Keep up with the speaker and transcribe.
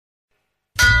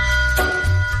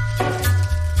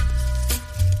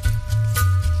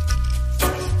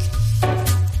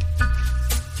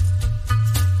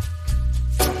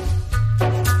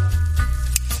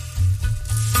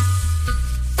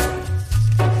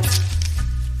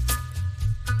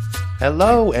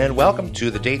Hello and welcome to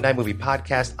the Date Night Movie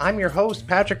Podcast. I'm your host,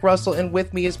 Patrick Russell, and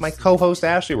with me is my co-host,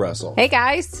 Ashley Russell. Hey,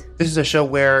 guys. This is a show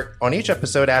where, on each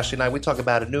episode, Ashley and I, we talk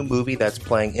about a new movie that's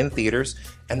playing in theaters,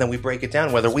 and then we break it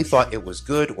down whether we thought it was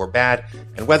good or bad,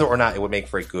 and whether or not it would make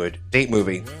for a good date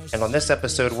movie. And on this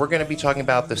episode, we're going to be talking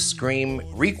about the Scream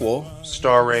requel,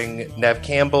 starring Neve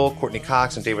Campbell, Courtney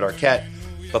Cox, and David Arquette.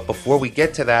 But before we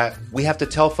get to that, we have to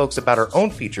tell folks about our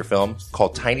own feature film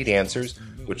called Tiny Dancers,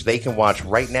 which they can watch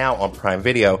right now on Prime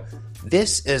Video.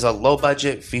 This is a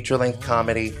low-budget, feature-length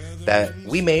comedy that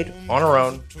we made on our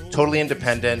own, totally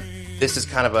independent. This is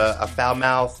kind of a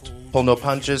foul-mouthed,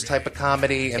 pull-no-punches type of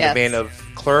comedy in the vein of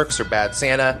Clerks or Bad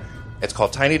Santa. It's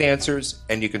called Tiny Dancers,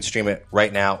 and you can stream it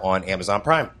right now on Amazon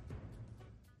Prime.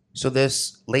 So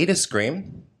this latest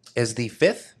Scream is the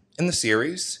fifth in the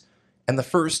series, and the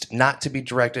first not to be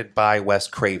directed by Wes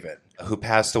Craven, who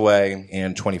passed away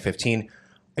in 2015.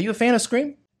 Are you a fan of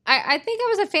Scream? I think I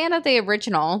was a fan of the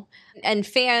original, and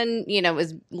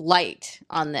is light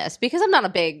on this because I'm not a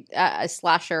big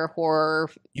slasher horror.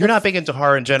 You're not big into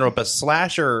horror in general, but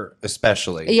slasher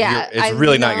especially. Yeah. It's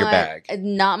really not your bag.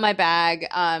 Not my bag.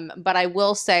 But I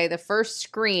will say the first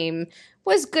Scream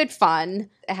was good fun.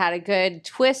 It had a good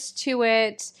twist to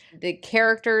it. The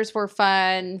characters were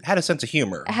fun. Had a sense of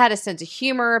humor. It had a sense of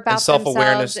humor about and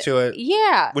self-awareness themselves. to it.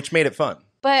 Yeah. Which made it fun.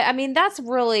 But I mean, that's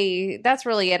really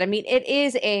it. I mean, it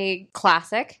is a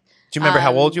classic. Do you remember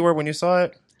how old you were when you saw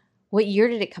it? What year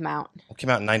did it come out? It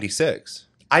came out in 96.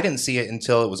 I didn't see it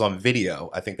until it was on video,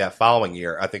 I think that following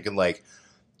year. I think in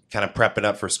kind of prepping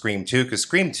up for Scream 2, because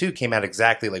Scream 2 came out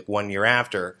exactly 1 year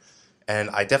after.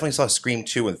 And I definitely saw Scream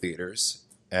 2 in theaters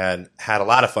and had a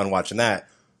lot of fun watching that.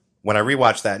 When I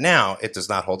rewatch that now, it does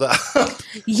not hold up.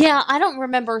 Yeah, I don't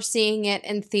remember seeing it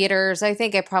in theaters. I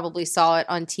think I probably saw it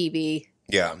on TV.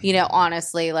 Yeah.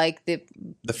 Honestly,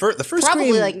 the first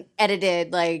probably Scream,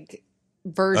 edited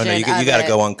version. Oh no, you got to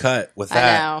go uncut with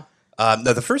that. I know.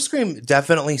 No, the first Scream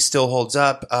definitely still holds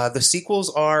up. The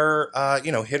sequels are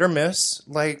hit or miss,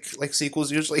 like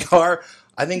sequels usually are.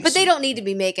 I think, but they don't need to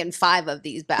be making 5 of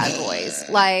these bad boys.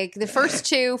 The first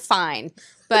 2, fine,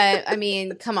 but I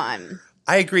mean, come on.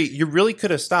 I agree. You really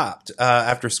could have stopped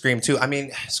after Scream 2. I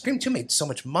mean, Scream 2 made so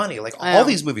much money. All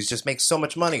these movies just make so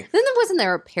much money. Then wasn't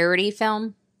there a parody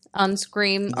film on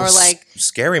Scream or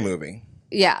Scary Movie?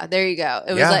 Yeah, there you go.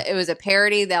 It was a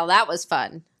parody. Now that was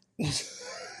fun.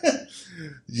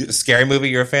 Scary Movie,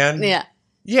 you're a fan? Yeah.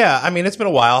 Yeah, I mean, it's been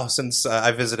a while since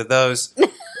I visited those.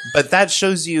 But that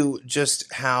shows you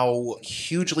just how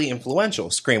hugely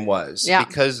influential Scream was. Yeah.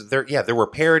 Because there were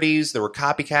parodies, there were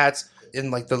copycats. In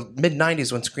the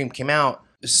mid-90s when Scream came out,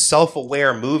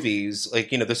 self-aware movies,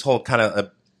 this whole kind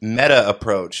of meta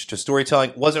approach to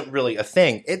storytelling wasn't really a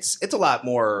thing. It's a lot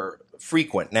more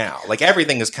frequent now.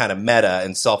 Everything is kind of meta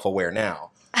and self-aware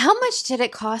now. How much did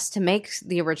it cost to make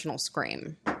the original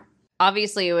Scream?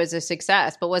 Obviously it was a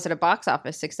success, but was it a box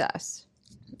office success?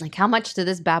 How much did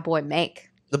this bad boy make?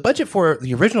 The budget for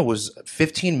the original was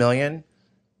 $15 million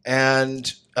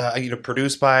and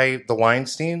produced by the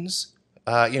Weinsteins.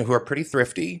 Who are pretty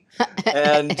thrifty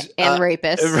and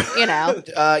rapists,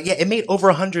 it made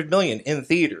over $100 million in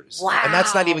theaters. Wow. And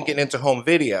that's not even getting into home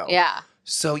video. Yeah.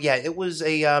 So it was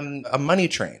a money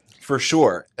train for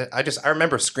sure. I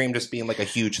remember Scream just being a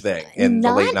huge thing in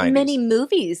the late 90s. Not many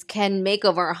movies can make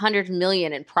over $100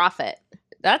 million in profit.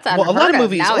 That's unheard a lot of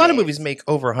movies. nowadays. A lot of movies make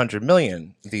over $100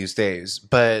 million these days,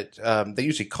 but they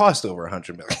usually cost over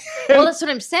 $100 million. Well, that's what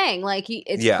I'm saying.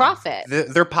 It's profit.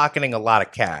 They're pocketing a lot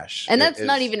of cash, and that's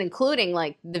not even including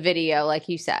the video, like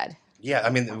you said. Yeah,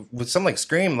 I mean, with something like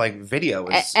Scream, video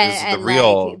is and the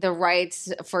real the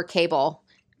rights for cable.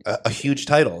 A huge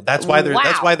title. That's why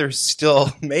they're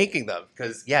still making them,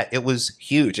 because it was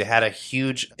huge. It had a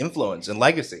huge influence and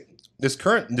legacy.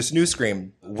 This new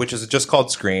Scream, which is just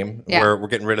called Scream, we're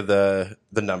getting rid of the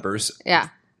numbers. Yeah.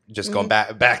 Just going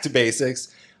back to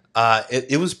basics.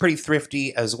 It was pretty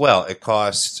thrifty as well. It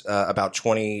cost about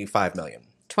 $25 million.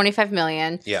 $25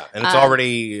 million. Yeah, and it's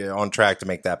already on track to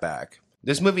make that back.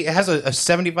 This movie, it has a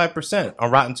 75%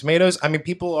 on Rotten Tomatoes. I mean,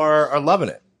 people are loving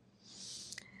it.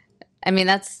 I mean,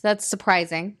 that's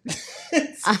surprising.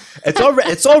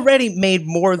 It's already made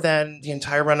more than the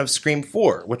entire run of Scream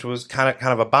 4, which was kind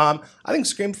of a bomb. I think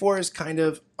Scream 4 is kind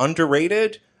of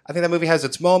underrated. I think that movie has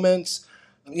its moments.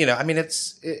 I mean,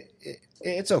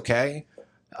 it's okay.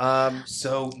 I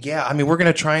mean, we're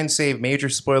going to try and save major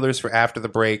spoilers for after the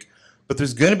break, but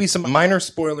there's going to be some minor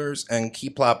spoilers and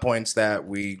key plot points that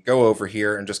we go over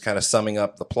here and just kind of summing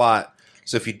up the plot.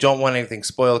 So if you don't want anything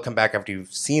spoiled, come back after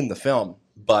you've seen the film.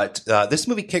 But this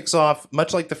movie kicks off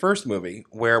much like the first movie,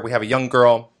 where we have a young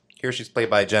girl. Here she's played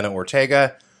by Jenna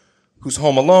Ortega, who's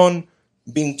home alone.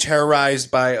 being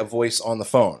terrorized by a voice on the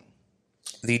phone.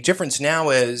 The difference now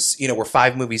is, we're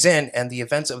 5 movies in, and the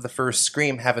events of the first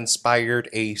Scream have inspired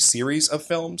a series of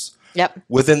films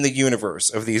within the universe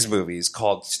of these movies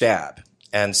called Stab.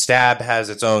 And Stab has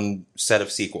its own set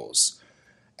of sequels.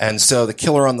 And so the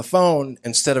killer on the phone,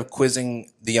 instead of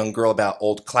quizzing the young girl about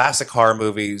old classic horror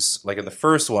movies, like in the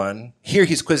first one, here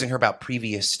he's quizzing her about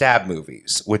previous Stab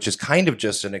movies, which is kind of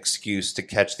just an excuse to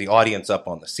catch the audience up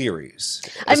on the series.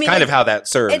 It's kind of how that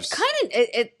serves. It's kind of...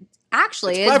 It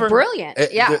actually is brilliant.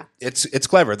 It's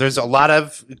clever. There's a lot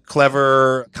of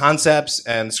clever concepts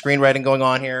and screenwriting going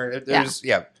on here.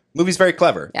 Movie's very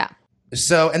clever. Yeah.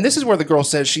 So, and this is where the girl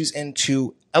says she's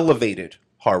into elevated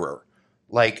horror,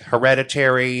 like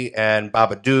Hereditary and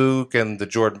Babadook and the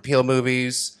Jordan Peele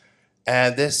movies.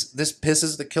 And this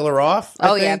pisses the killer off.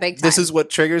 I think. Big time. This is what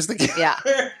triggers the killer. Yeah.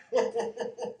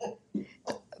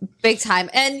 Big time.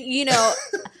 And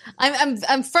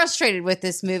I'm frustrated with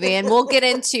this movie, and we'll get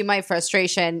into my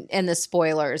frustration in the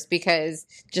spoilers, because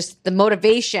just the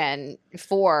motivation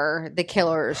for the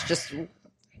killers just...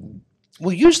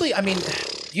 Well, usually in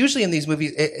these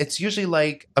movies, it's usually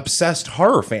like obsessed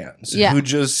horror fans who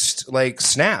just like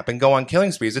snap and go on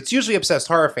killing sprees. It's usually obsessed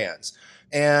horror fans.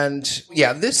 And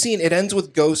this scene, it ends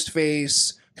with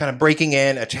Ghostface kind of breaking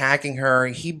in, attacking her.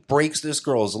 He breaks this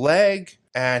girl's leg,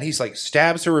 and he's like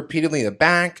stabs her repeatedly in the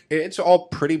back. It's all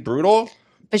pretty brutal.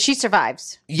 But she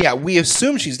survives. Yeah, we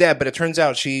assume she's dead, but it turns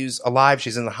out she's alive.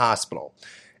 She's in the hospital.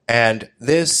 And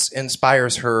this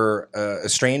inspires her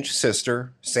estranged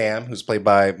sister, Sam, who's played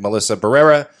by Melissa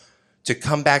Barrera, to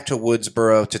come back to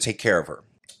Woodsboro to take care of her.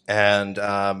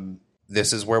 And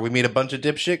this is where we meet a bunch of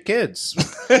dipshit kids.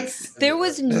 There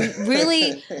was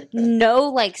really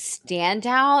no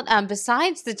standout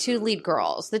besides the 2 lead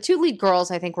girls. The 2 lead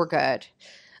girls, I think, were good.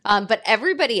 But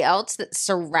everybody else that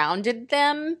surrounded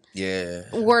them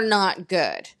were not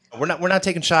good. We're not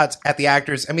taking shots at the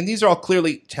actors. I mean, these are all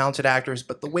clearly talented actors,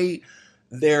 but the way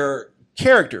their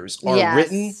characters are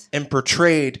written and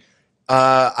portrayed,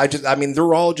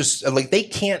 they're all just they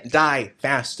can't die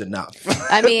fast enough.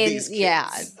 I mean,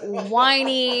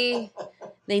 whiny.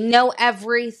 They know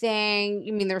everything.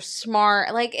 I mean, they're smart.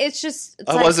 It's just.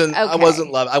 I wasn't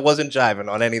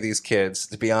jiving on any of these kids,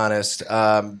 to be honest.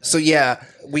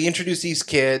 We introduce these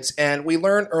kids, and we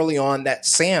learn early on that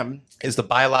Sam is the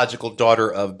biological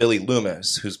daughter of Billy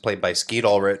Loomis, who's played by Skeet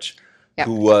Ulrich,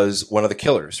 who was one of the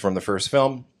killers from the first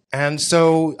film. And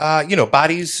so,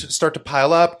 bodies start to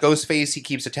pile up. Ghostface, he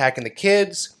keeps attacking the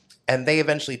kids, and they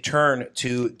eventually turn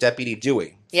to Deputy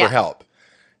Dewey for help.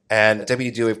 And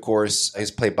Deputy Dewey, of course, is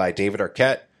played by David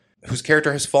Arquette, whose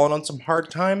character has fallen on some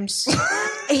hard times.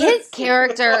 His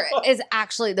character is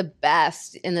actually the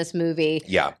best in this movie.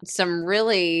 Yeah. Some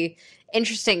really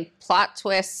interesting plot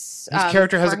twists. His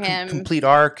character has a complete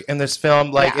arc in this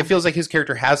film. It feels like his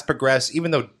character has progressed,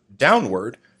 even though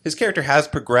downward. His character has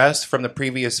progressed from the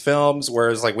previous films,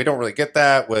 whereas we don't really get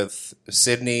that with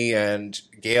Sidney and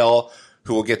Gail,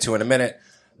 who we'll get to in a minute.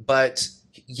 But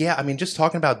just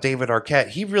talking about David Arquette,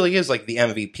 he really is the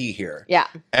MVP here. Yeah.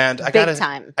 And I gotta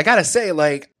say,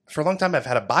 for a long time I've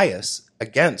had a bias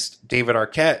against David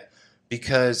Arquette.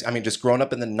 Because, just growing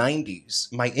up in the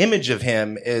 90s, my image of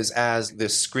him is as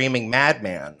this screaming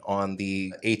madman on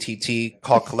the ATT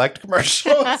Call Collect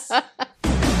commercials.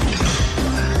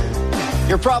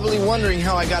 You're probably wondering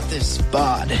how I got this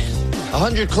bod.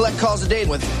 100 collect calls a day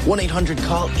with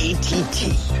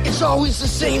 1-800-CALL-ATT. It's always the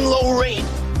same low rate,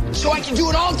 so I can do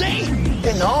it all day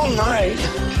and all night.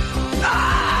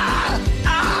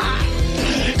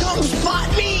 Come spot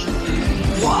me!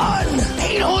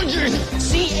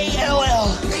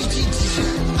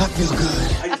 1-800-CALL-ATT. I feel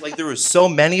good. There were so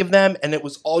many of them, and it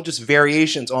was all just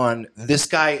variations on this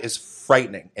guy is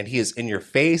frightening, and he is in your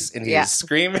face, and he is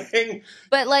screaming.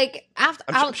 But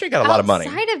I'm sure he got a lot of money.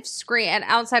 Outside of Scream and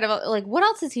outside of what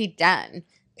else has he done?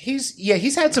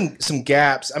 He's had some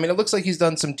gaps. I mean, it looks like he's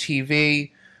done some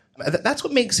TV. That's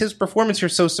what makes his performance here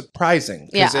so surprising,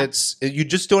 because you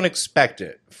just don't expect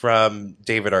it from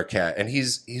David Arquette, and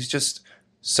he's just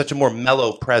such a more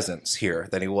mellow presence here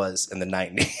than he was in the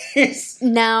 90s.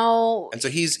 Now, and so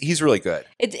he's really good.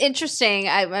 It's interesting.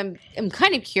 I'm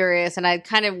kind of curious, and I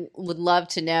kind of would love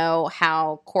to know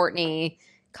how Courtney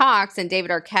Cox and David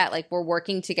Arquette were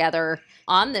working together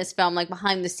on this film,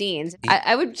 behind the scenes.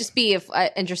 I would just be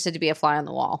interested to be a fly on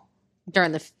the wall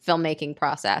during the filmmaking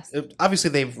process.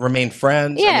 Obviously, they've remained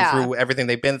friends through everything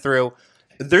they've been through.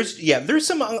 There's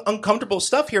some uncomfortable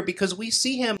stuff here, because we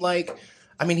see him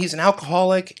he's an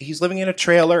alcoholic. He's living in a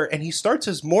trailer, and he starts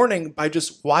his morning by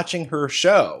just watching her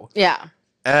show. Yeah.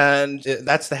 And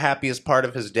that's the happiest part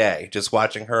of his day, just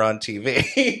watching her on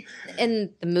TV.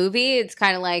 In the movie, it's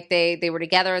kind of like they were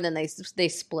together and then they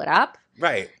split up.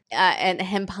 Right. And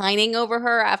him pining over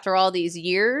her after all these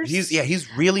years.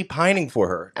 He's really pining for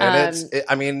her.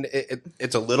 And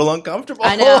it's a little uncomfortable.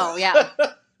 I know, yeah.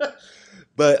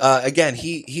 But again,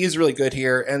 he is really good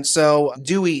here. And so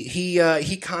Dewey,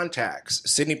 he contacts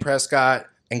Sidney Prescott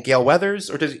and Gale Weathers,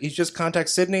 or does he just contact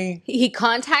Sidney? He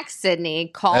contacts Sidney,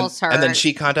 calls her. And then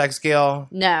she contacts Gale?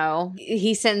 No.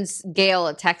 He sends Gale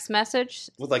a text message.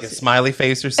 With like a smiley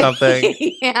face or something?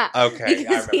 Yeah. Okay,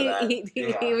 I remember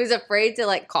that. He was afraid to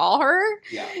like call her.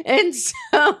 Yeah. And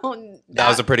so... That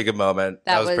was a pretty good moment.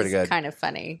 That was pretty good. Kind of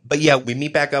funny. But yeah, we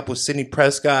meet back up with Sidney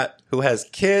Prescott, who has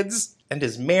kids and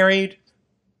is married.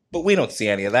 But we don't see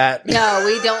any of that. No,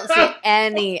 we don't see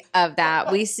any of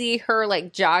that. We see her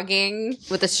like jogging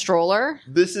with a stroller.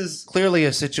 This is clearly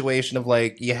a situation of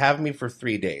like, you have me for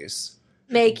 3 days.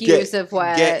 Make use of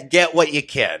what? Get what you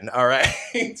can, all right?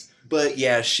 But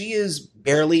yeah, she is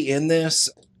barely in this.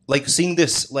 Like seeing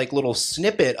this like little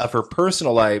snippet of her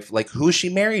personal life, like who's she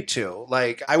married to?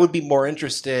 Like I would be more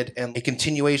interested in a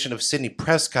continuation of Sidney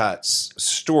Prescott's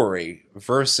story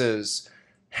versus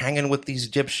hanging with these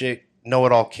dipshit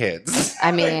know-it-all kids.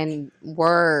 I mean,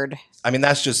 word. I mean,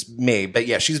 that's just me. But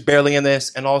yeah, she's barely in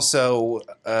this. And also,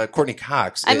 Courtney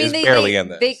Cox is barely in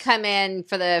this. They come in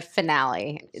for the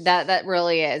finale. That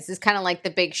really is. It's kind of like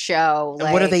the big show.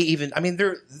 And what are they even... I mean,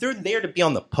 they're there to be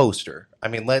on the poster. I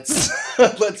mean, let's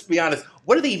be honest.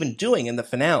 What are they even doing in the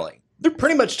finale? They're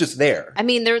pretty much just there. I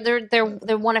mean, they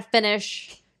want to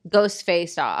finish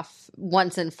Ghostface off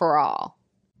once and for all.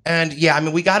 And yeah, I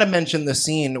mean, we got to mention the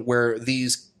scene where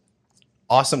these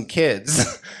awesome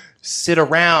kids sit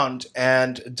around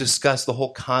and discuss the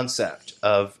whole concept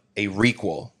of a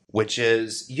requel, which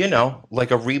is,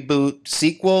 like a reboot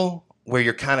sequel where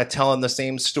you're kind of telling the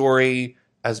same story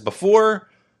as before,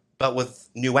 but with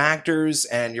new actors,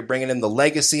 and you're bringing in the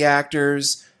legacy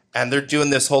actors, and they're doing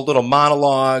this whole little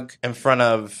monologue in front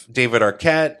of David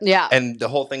Arquette. Yeah. And the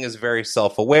whole thing is very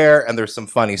self-aware, and there's some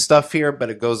funny stuff here, but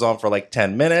it goes on for like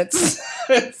 10 minutes.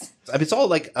 I mean, it's all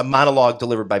like a monologue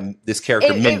delivered by this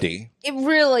character, Mindy. It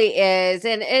really is,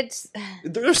 and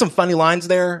there's some funny lines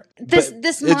there. This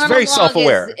it's very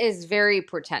self-aware. Is very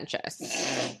pretentious.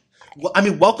 Well, I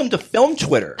mean, welcome to film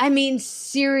Twitter. I mean,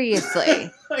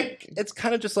 seriously. It's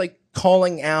kind of just like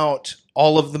calling out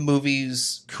all of the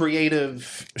movie's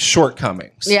creative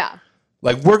shortcomings. Yeah.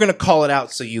 Like, we're going to call it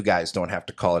out so you guys don't have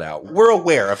to call it out. We're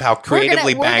aware of how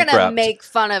creatively bankrupt. We're going to make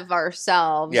fun of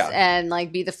ourselves and,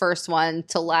 like, be the first one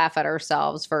to laugh at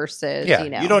ourselves versus,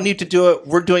 you don't need to do it.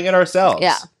 We're doing it ourselves.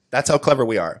 Yeah. That's how clever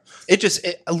we are.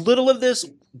 A little of this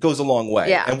goes a long way.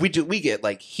 Yeah. And we get,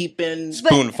 like, heaping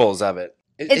spoonfuls of it.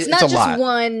 It's not just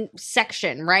one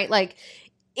section, right? Like,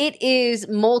 it is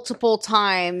multiple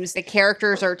times the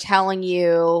characters are telling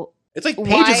you... It's like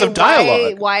pages of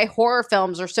dialogue. Why horror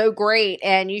films are so great,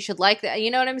 and you should like that.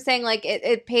 You know what I'm saying? Like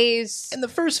it pays. In the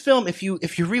first film, if you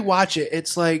rewatch it,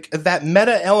 it's like that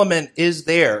meta element is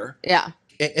there. Yeah.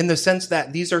 In the sense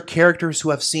that these are characters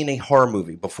who have seen a horror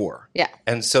movie before. Yeah.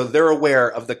 And so they're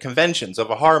aware of the conventions of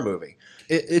a horror movie.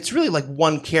 It's really like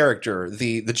one character,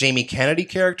 the Jamie Kennedy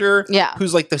character,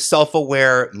 who's like the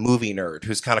self-aware movie nerd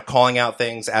who's kind of calling out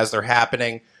things as they're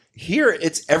happening. Here,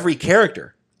 it's every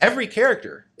character. Every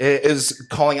character is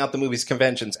calling out the movie's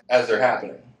conventions as they're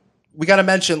happening. We got to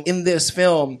mention, in this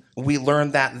film, we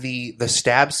learned that the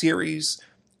Stab series,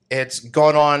 it's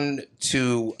gone on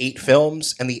to 8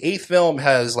 films, and the 8th film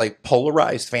has, like,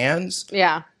 polarized fans.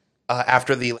 Yeah.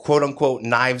 After the quote-unquote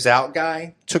Knives Out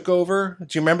guy took over. Do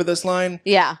you remember this line?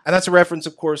 Yeah. And that's a reference,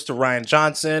 of course, to Rian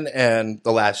Johnson and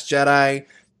The Last Jedi.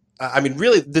 I mean,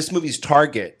 really, this movie's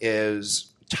target is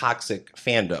toxic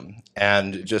fandom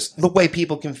and just the way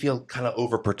people can feel kind of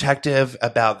overprotective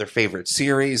about their favorite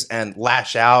series and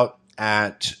lash out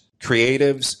at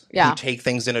creatives who take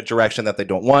things in a direction that they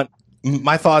don't want.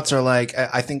 My thoughts are like,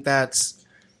 I think that's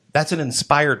an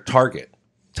inspired target,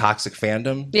 toxic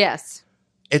fandom. Yes.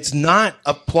 It's not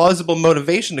a plausible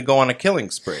motivation to go on a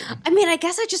killing spree. I mean, I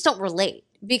guess I just don't relate.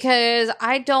 Because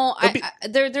I don't,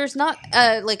 there's not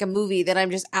like a movie that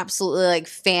I'm just absolutely like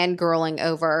fangirling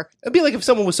over. It'd be like if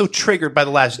someone was so triggered by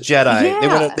The Last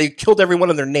Jedi, they killed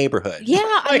everyone in their neighborhood. Yeah,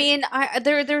 I mean,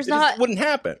 there's not, just wouldn't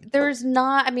happen. There's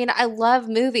not. I mean, I love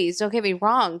movies. Don't get me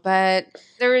wrong, but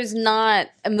there is not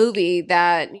a movie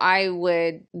that I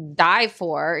would die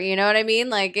for. You know what I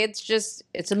mean? Like it's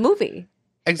a movie.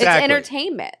 Exactly. It's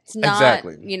entertainment. It's not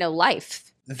life.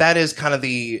 That is kind of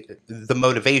the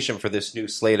motivation for this new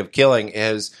slate of killing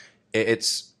is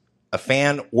it's a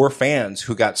fan or fans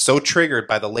who got so triggered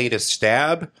by the latest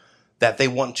Stab that they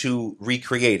want to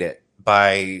recreate it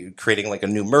by creating like a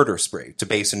new murder spree to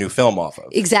base a new film off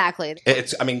of. Exactly.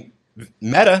 It's, I mean,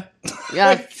 meta.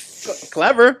 Yeah.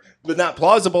 Clever, but not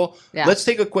plausible. Yeah. Let's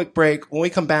take a quick break. When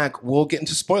we come back, we'll get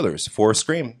into spoilers for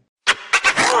Scream.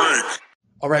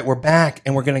 All right, we're back,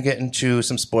 and we're going to get into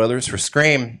some spoilers for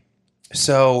Scream.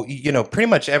 So, you know, pretty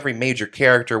much every major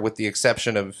character, with the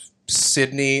exception of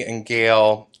Sydney and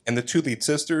Gail and the two lead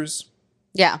sisters,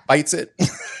 Yeah. bites it.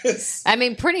 I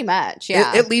mean, pretty much.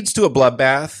 Yeah. It leads to a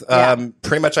bloodbath, Yeah.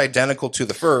 pretty much identical to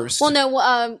the first. Well,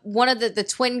 no, one of the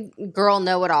twin girl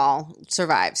know-it-all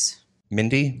survives.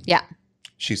 Mindy? Yeah.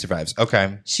 She survives.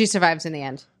 Okay. She survives in the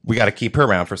end. We got to keep her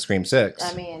around for Scream 6.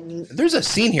 I mean, There's a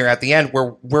scene here at the end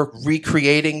where we're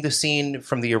recreating the scene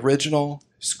from the original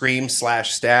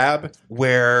Scream/Stab,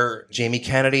 where Jamie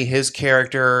Kennedy, his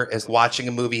character, is watching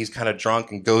a movie. He's kind of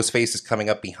drunk, and Ghostface is coming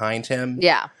up behind him.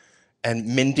 yeah. And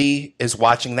Mindy is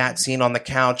watching that scene on the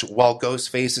couch while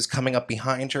Ghostface is coming up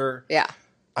behind her. Yeah.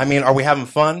 I I mean, are we having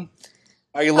fun?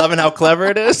 Are you loving how clever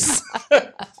it is?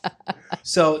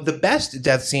 So the best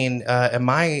death scene, in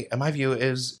my view,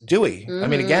 is Dewey. I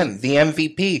mean, again, the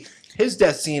MVP. His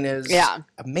death scene is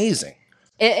amazing.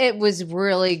 It was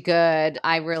really good.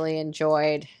 I really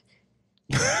enjoyed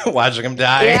Watching him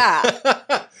die.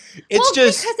 Yeah. It's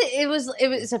just because it was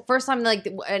the first time like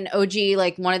an OG,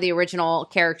 like one of the original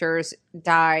characters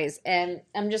dies, and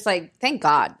I'm just like, thank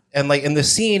God. and like, and the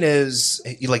scene is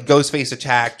like Ghostface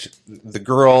attacked the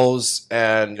girls,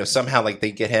 and you know, somehow like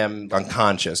they get him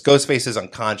unconscious. Ghostface is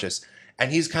unconscious,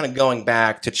 and he's kind of going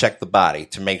back to check the body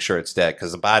to make sure it's dead,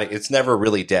 because the body, it's never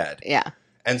really dead. Yeah.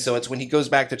 And so it's when he goes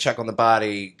back to check on the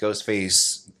body,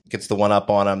 Ghostface gets the one up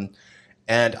on him,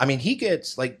 and I mean, he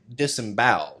gets like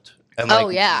disemboweled. And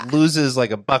like loses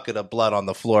like a bucket of blood on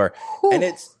the floor. Whew. And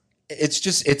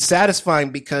it's satisfying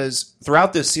because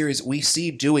throughout this series we see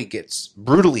Dewey gets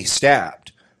brutally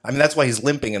stabbed. I mean, that's why he's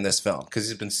limping in this film, because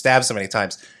he's been stabbed so many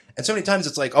times. And so many times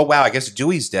it's like, oh wow, I guess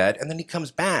Dewey's dead, and then he comes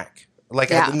back.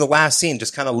 Like in the last scene,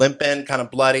 just kind of limping, kind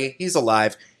of bloody. He's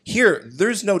alive. Here,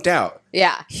 there's no doubt.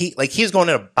 Yeah. He's going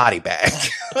in a body bag.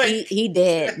 Like, he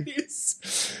did.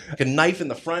 he's like a knife in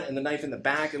the front and the knife in the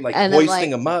back, and like And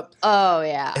hoisting him up. Oh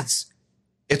yeah.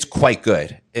 It's quite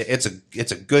good. It's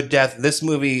a good death. This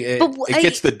movie it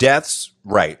gets the deaths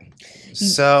right.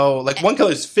 So like one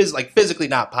killer is physically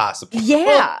not possible.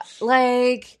 Yeah,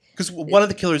 like because one of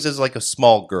the killers is like a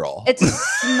small girl.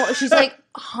 She's like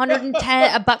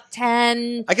 110,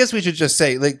 $110. I guess we should just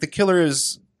say like the killer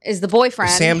is the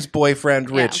boyfriend, Sam's boyfriend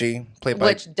Richie, played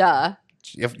by duh.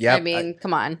 Yeah, I mean,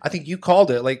 come on. I think you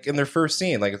called it like in their first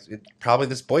scene, like it's probably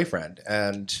this boyfriend,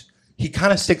 and he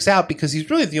kind of sticks out because he's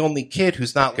really the only kid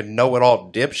who's not like a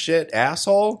know-it-all dipshit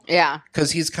asshole. Yeah. Because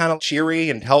he's kind of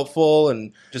cheery and helpful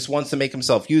and just wants to make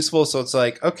himself useful. So it's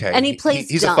like, okay. And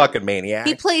he's a fucking maniac.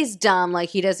 He plays dumb, like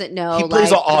he doesn't know. He plays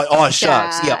like,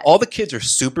 shucks. Yeah, all the kids are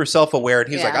super self-aware.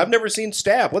 And he's like, I've never seen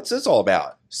Stab. What's this all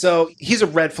about? So he's a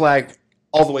red flag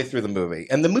all the way through the movie.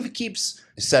 And the movie keeps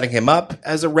setting him up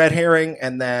as a red herring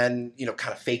and then, you know,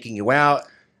 kind of faking you out.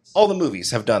 All the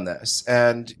movies have done this.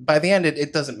 And by the end,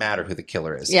 it doesn't matter who the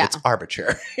killer is. Yeah. It's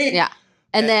arbitrary. Yeah.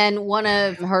 And then one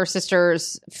of her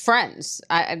sister's friends,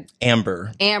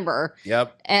 Amber.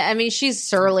 Yep. I mean, she's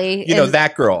surly. You know,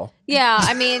 that girl. Yeah.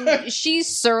 I mean, she's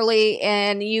surly.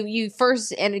 And you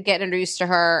first get introduced to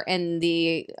her in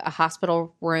the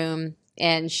hospital room.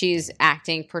 And she's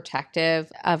acting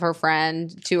protective of her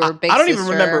friend to her big sister. I don't even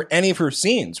remember any of her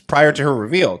scenes prior to her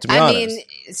reveal, to be honest. I mean,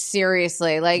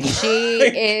 seriously, like she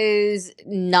is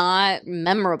not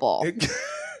memorable.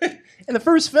 In the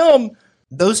first film,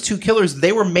 those two killers,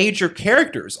 they were major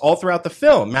characters all throughout the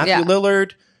film. Matthew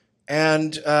Lillard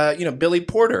and, Billy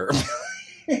Porter,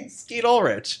 Skeet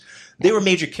Ulrich. They were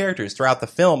major characters throughout the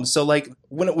film. So, like,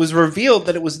 when it was revealed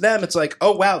that it was them, it's like,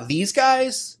 oh, wow, these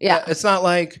guys? Yeah. It's not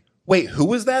like, wait, who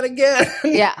was that again?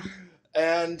 Yeah.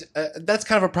 And that's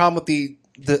kind of a problem with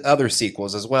the other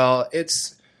sequels as well.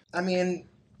 I mean,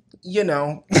 you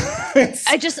know.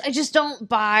 I just don't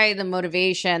buy the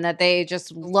motivation that they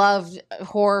just loved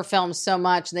horror films so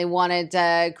much. They wanted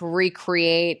to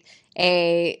recreate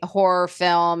a horror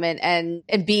film and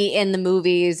be in the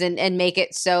movies and make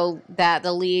it so that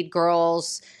the lead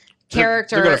girl's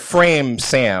character... They're going to frame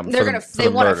Sam They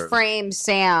want to frame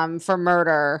Sam for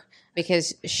murder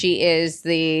because she is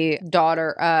the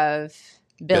daughter of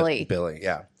Billy. Billy,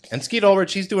 yeah. And Skeet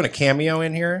Ulrich, he's doing a cameo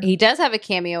in here. He does have a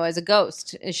cameo as a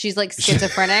ghost. She's like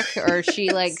schizophrenic or she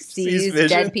like sees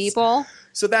dead people.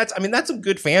 So that's some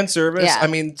good fan service. Yeah. I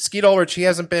mean, Skeet Ulrich, he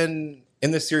hasn't been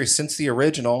in this series since the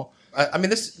original. I mean,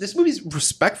 this movie's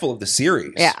respectful of the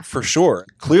series, Yeah. for sure.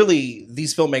 Clearly,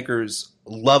 these filmmakers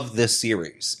love this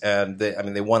series, and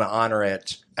they want to honor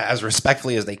it as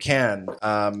respectfully as they can.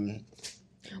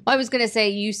 Well, I was going to say,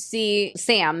 you see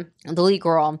Sam, the lead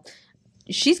girl,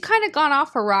 she's kind of gone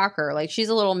off her rocker. Like, she's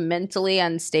a little mentally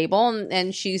unstable,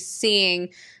 and she's seeing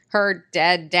her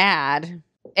dead dad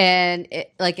and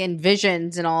like in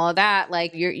visions and all of that.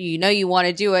 Like, you want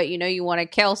to do it, you want to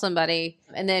kill somebody,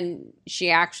 and then she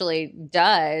actually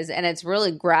does, and it's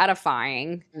really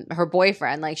gratifying. Her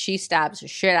boyfriend, like, she stabs the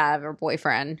shit out of her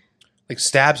boyfriend. Like,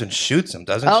 stabs and shoots him,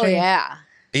 doesn't she? Oh, yeah.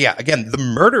 Yeah, again, the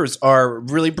murders are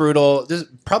really brutal. This is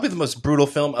probably the most brutal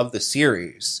film of the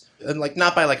series. And, like,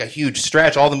 not by, like, a huge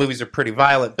stretch. All the movies are pretty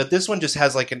violent. But this one just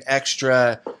has, like, an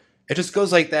extra... It just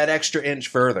goes, like, that extra inch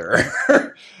further.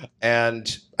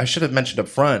 And I should have mentioned up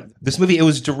front, this movie, it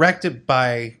was directed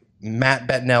by Matt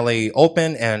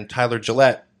Bettinelli-Olpin and Tyler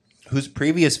Gillette, whose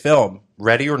previous film,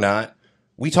 Ready or Not,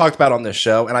 we talked about on this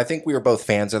show. And I think we were both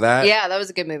fans of that. Yeah, that was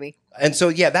a good movie. And so,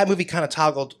 yeah, that movie kind of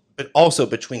toggled... but also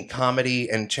between comedy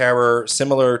and terror,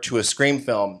 similar to a Scream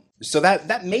film. So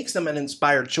that makes them an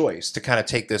inspired choice to kind of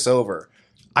take this over.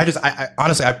 I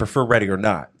honestly, I prefer Ready or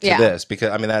Not to this because,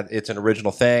 I mean, that it's an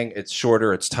original thing. It's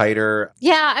shorter. It's tighter.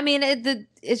 Yeah, I mean,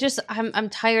 it's just, I'm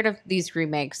tired of these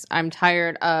remakes. I'm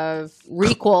tired of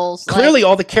requels. Clearly,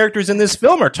 all the characters in this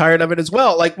film are tired of it as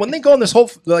well. Like, when they go on this whole,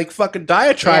 like, fucking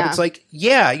diatribe, it's like,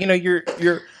 yeah,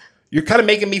 you're kind of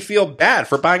making me feel bad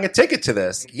for buying a ticket to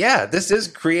this. Yeah, this is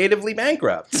creatively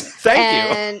bankrupt.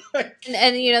 Thank you.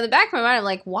 And the back of my mind, I'm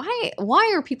like,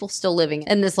 why are people still living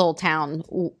in this little town,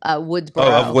 Woodsboro?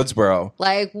 Oh, of Woodsboro.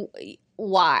 Like,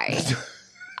 why?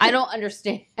 I don't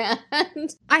understand.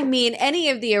 I mean, any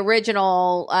of the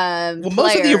original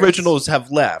most of the originals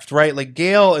have left, right? Like,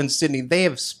 Gail and Sydney, they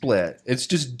have split. It's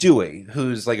just Dewey,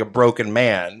 who's like a broken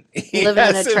man. Living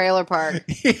in a trailer park.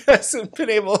 He hasn't been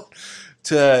able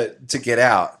to get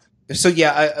out. So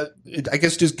yeah, I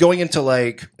guess just going into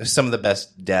like some of the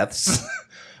best deaths,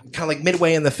 kind of like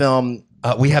midway in the film,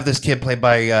 we have this kid played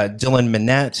by Dylan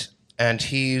Minnette, and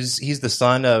he's the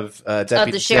son of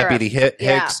Deputy Hicks.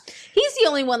 Yeah. He's the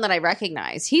only one that I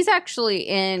recognize. He's actually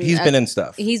in... He's been in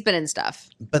stuff. He's been in stuff.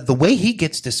 But the way he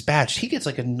gets dispatched, he gets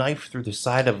like a knife through the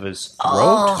side of his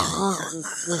throat.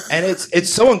 And it's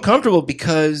so uncomfortable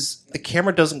because the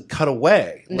camera doesn't cut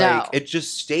away. No. Like, it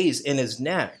just stays in his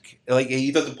neck. Like,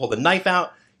 he doesn't pull the knife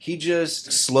out. He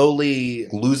just slowly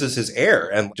loses his air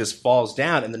and just falls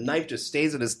down. And the knife just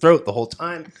stays in his throat the whole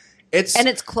time. And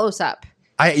it's close up.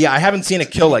 I haven't seen a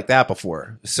kill like that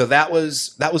before. So that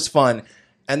was fun.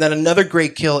 And then another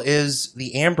great kill is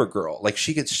the Amber girl. Like,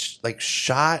 she gets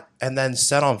shot and then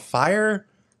set on fire.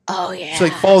 Oh yeah. She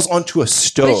falls onto a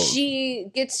stove.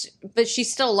 But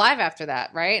she's still alive after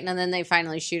that, right? And then they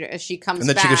finally shoot her. She comes back.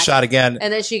 And then she gets shot again.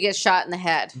 And then she gets shot in the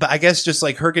head. But I guess just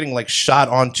like her getting shot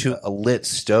onto a lit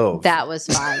stove. That was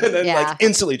fun. And then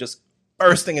instantly just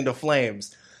bursting into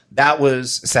flames. That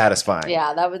was satisfying.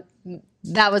 Yeah,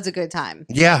 that was a good time.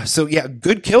 Yeah, so yeah,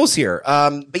 good kills here.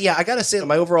 But yeah, I gotta say,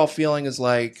 my overall feeling is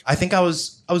I think I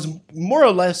was more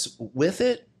or less with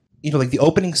it. The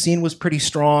opening scene was pretty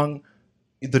strong.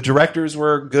 The directors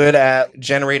were good at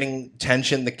generating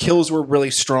tension. The kills were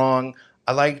really strong.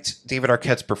 I liked David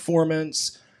Arquette's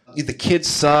performance. The kids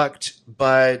sucked,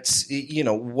 but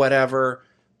whatever.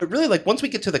 But really, once we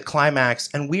get to the climax,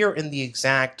 and we are in the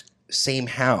exact same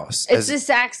house. It's the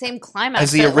exact same climax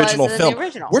as the original film.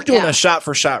 We're doing a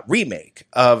shot-for-shot remake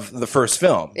of the first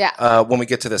film. Yeah. When we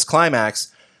get to this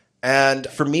climax, and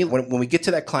for me, when we get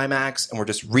to that climax, and we're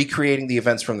just recreating the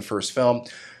events from the first film,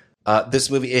 this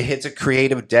movie, it hits a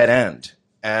creative dead end,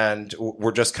 and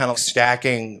we're just kind of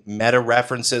stacking meta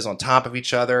references on top of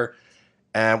each other,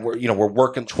 and we're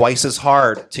working twice as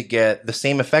hard to get the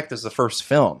same effect as the first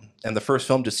film, and the first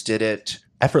film just did it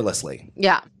effortlessly.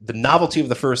 Yeah. The novelty of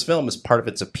the first film is part of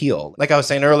its appeal. Like I was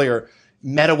saying earlier,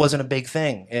 meta wasn't a big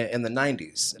thing in the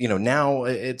 90s. Now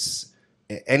it's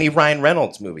any Ryan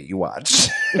Reynolds movie you watch.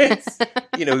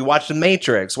 We watch The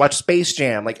Matrix, watch Space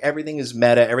Jam. Everything is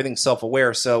meta, everything's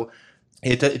self-aware. So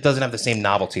it doesn't have the same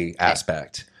novelty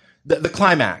aspect. The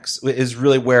climax is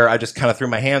really where I just kind of threw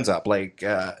my hands up.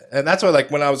 And that's why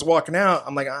when I was walking out,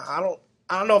 I'm like, I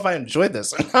don't know if I enjoyed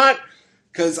this or not.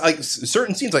 Because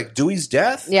certain scenes, like Dewey's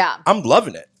death, I'm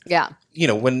loving it. Yeah.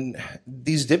 When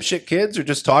these dipshit kids are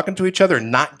just talking to each other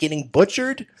and not getting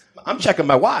butchered, I'm checking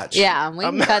my watch. Yeah, we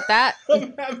can cut that.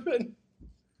 I'm having...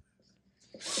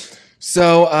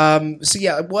 So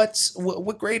yeah,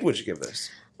 what grade would you give this?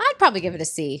 I'd probably give it a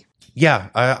C. Yeah,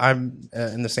 I'm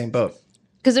in the same boat.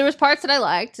 Because there was parts that I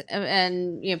liked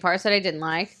and parts that I didn't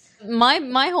like.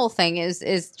 My whole thing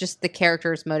is just the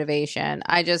character's motivation.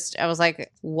 I was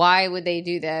like, why would they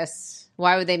do this?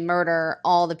 Why would they murder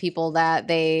all the people that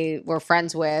they were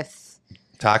friends with?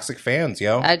 Toxic fans,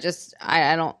 yo. I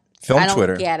don't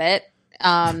Twitter. Get it.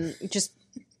 Just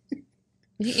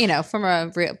from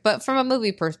a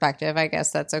movie perspective, I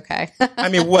guess that's okay. I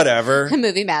mean, whatever.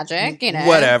 Movie magic,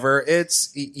 Whatever.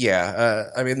 It's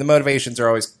the motivations are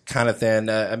always kind of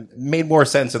thin. Made more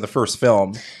sense in the first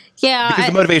film. Yeah, because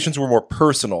the motivations were more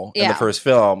personal in the first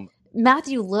film.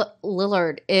 Matthew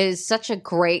Lillard is such a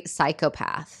great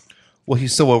psychopath. Well,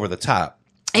 he's so over the top.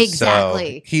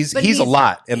 Exactly. So he's a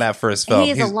lot in that first film.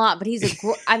 He is a lot, but he's it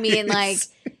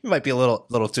might be a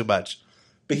little too much.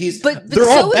 But so they're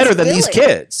all better than these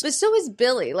kids. But so is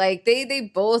Billy. Like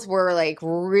they both were like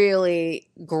really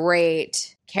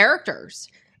great characters.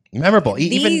 Memorable.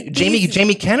 Even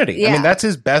Jamie Kennedy. Yeah. I mean, that's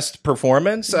his best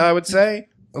performance, I would say.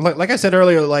 Like I said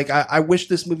earlier, like I wish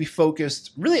this movie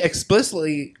focused really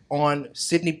explicitly on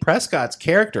Sidney Prescott's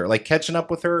character, like catching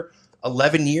up with her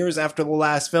 11 years after the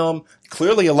last film.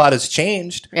 Clearly a lot has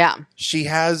changed. Yeah. She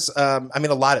has, a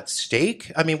lot at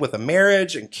stake. I mean, with a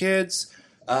marriage and kids.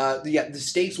 The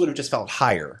stakes would have just felt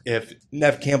higher if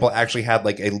Neve Campbell actually had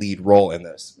like a lead role in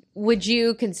this. Would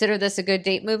you consider this a good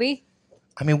date movie?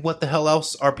 I mean, what the hell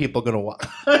else are people going to watch?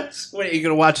 What, are you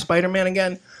going to watch Spider-Man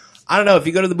again? I don't know. If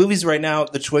you go to the movies right now,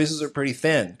 the choices are pretty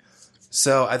thin.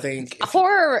 So I think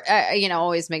horror,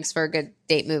 always makes for a good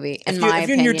date movie. If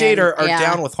you and your date are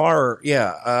down with horror,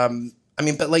 yeah.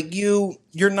 But like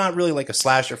you're not really like a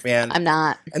slasher fan. I'm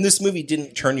not. And this movie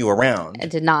didn't turn you around.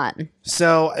 It did not.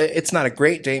 So it's not a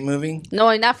great date movie.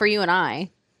 No, not for you and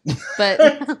I. But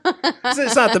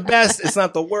it's not the best. It's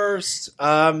not the worst.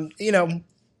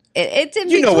 It's in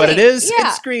you know what it is. Yeah.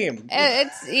 It's Scream.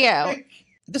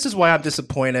 This is why I'm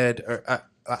disappointed. Or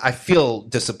I feel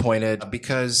disappointed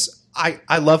because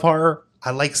I love horror.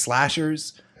 I like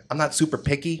slashers. I'm not super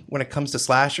picky when it comes to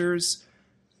slashers.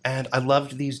 And I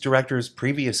loved these directors'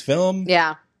 previous film.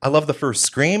 Yeah. I love the first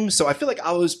Scream. So I feel like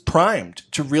I was primed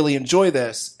to really enjoy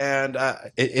this. And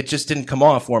it just didn't come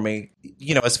off for me.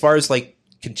 As far as like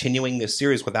continuing this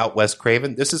series without Wes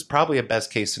Craven, this is probably a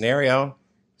best case scenario.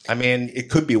 I mean, it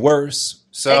could be worse.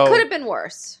 So it could have been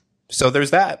worse. So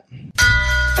there's that.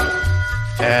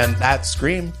 And that's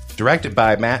Scream, directed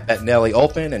by Matt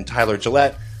Bettinelli-Olpin and Tyler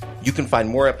Gillette. You can find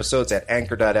more episodes at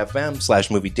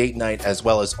anchor.fm/movie date night, as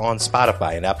well as on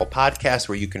Spotify and Apple Podcasts,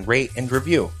 where you can rate and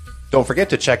review. Don't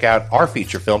forget to check out our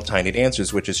feature film, Tiny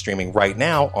Dancers, which is streaming right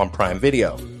now on Prime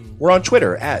Video. We're on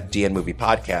Twitter at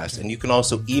DNMoviePodcast, and you can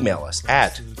also email us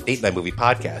at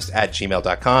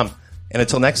datenightmoviepodcast@gmail.com. And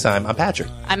until next time, I'm Patrick.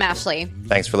 I'm Ashley.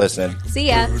 Thanks for listening. See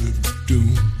ya.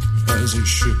 As it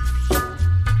ships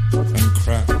and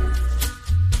cracks,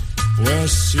 where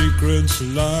secrets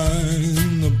lie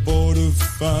in the border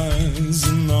fires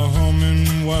and the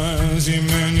humming wires. Yeah,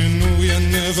 man, you know you're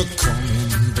never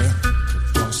coming back.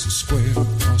 Past the square,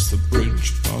 past the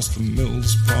bridge, past the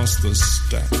mills, past the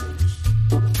stacks.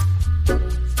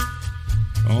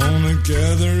 On a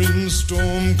gathering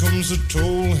storm comes a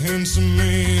tall, handsome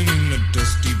man in a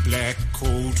dusty black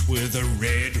coat with a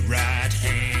red right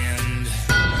hand.